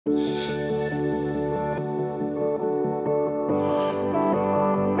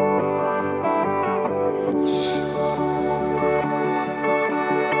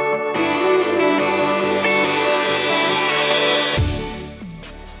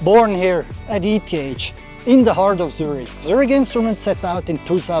Born here at ETH, in the heart of Zurich, Zurich Instruments set out in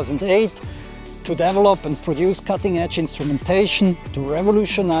 2008 to develop and produce cutting-edge instrumentation, to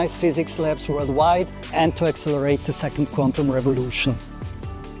revolutionize physics labs worldwide and to accelerate the second quantum revolution.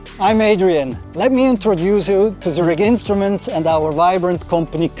 I'm Adrian. Let me introduce you to Zurich Instruments and our vibrant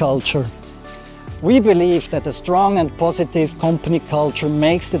company culture. We believe that a strong and positive company culture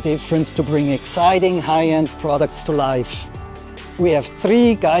makes the difference to bring exciting high-end products to life. We have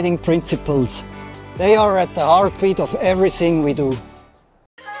three guiding principles. They are at the heartbeat of everything we do.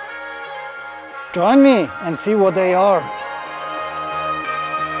 Join me and see what they are.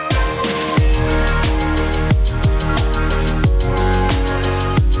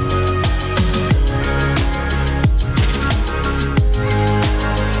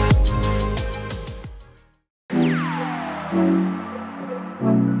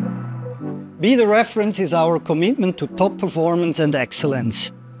 Be the Reference is our commitment to top performance and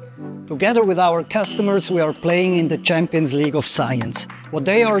excellence. Together with our customers, we are playing in the Champions League of science. What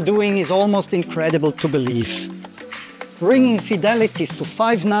they are doing is almost incredible to believe. Bringing fidelities to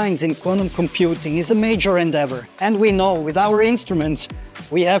 5 nines in quantum computing is a major endeavor, and we know with our instruments,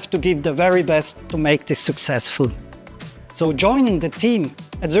 we have to give the very best to make this successful. So joining the team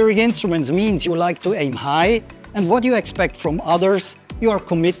at Zurich Instruments means you like to aim high, and what you expect from others, you are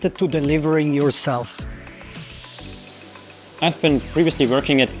committed to delivering yourself. I've been previously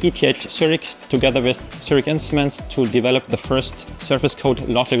working at ETH Zurich together with Zurich Instruments to develop the first surface code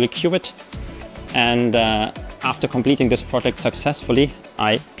logical qubit. And after completing this project successfully,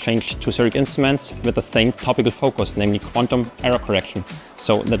 I changed to Zurich Instruments with the same topical focus, namely quantum error correction.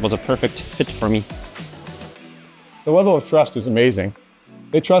 So that was a perfect fit for me. The level of trust is amazing.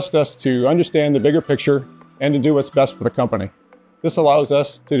 They trust us to understand the bigger picture and to do what's best for the company. This allows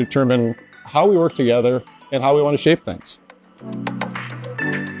us to determine how we work together and how we want to shape things.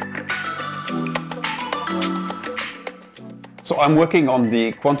 So I'm working on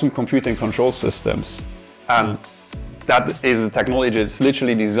the quantum computing control systems, and that is a technology that's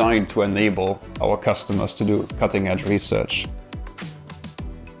literally designed to enable our customers to do cutting-edge research.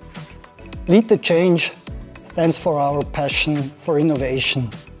 Lead the Change stands for our passion for innovation.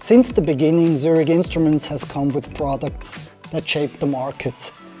 Since the beginning, Zurich Instruments has come with products that shape the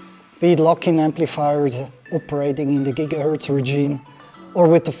markets, be it lock-in amplifiers operating in the gigahertz regime, or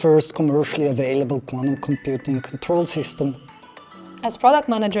with the first commercially available quantum computing control system. As product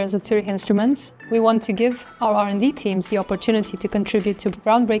managers at Zurich Instruments, we want to give our R&D teams the opportunity to contribute to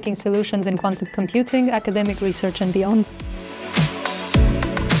groundbreaking solutions in quantum computing, academic research and beyond.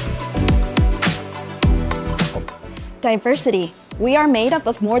 Diversity. We are made up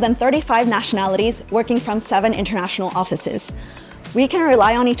of more than 35 nationalities working from 7 international offices. We can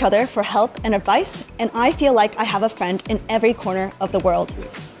rely on each other for help and advice, and I feel like I have a friend in every corner of the world.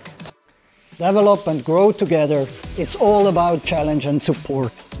 Develop and grow together. It's all about challenge and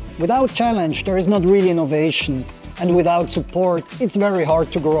support. Without challenge, there is not really innovation, and without support, it's very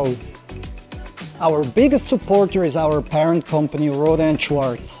hard to grow. Our biggest supporter is our parent company, Rohde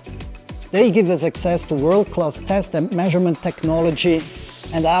Schwarz. They give us access to world-class test and measurement technology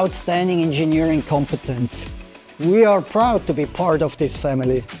and outstanding engineering competence. We are proud to be part of this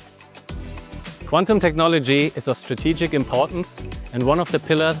family. Quantum technology is of strategic importance and one of the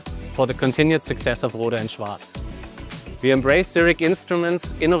pillars for the continued success of Rohde Schwarz. We embrace Zurich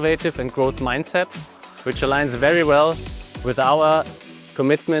Instruments' innovative and growth mindset, which aligns very well with our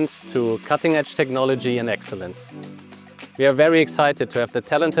commitments to cutting-edge technology and excellence. We are very excited to have the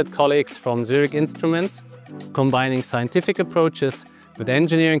talented colleagues from Zurich Instruments combining scientific approaches with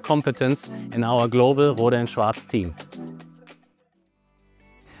engineering competence in our global Rohde Schwarz team.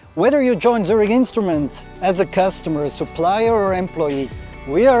 Whether you join Zurich Instruments as a customer, supplier or employee,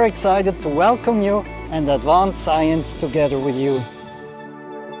 we are excited to welcome you and advance science together with you.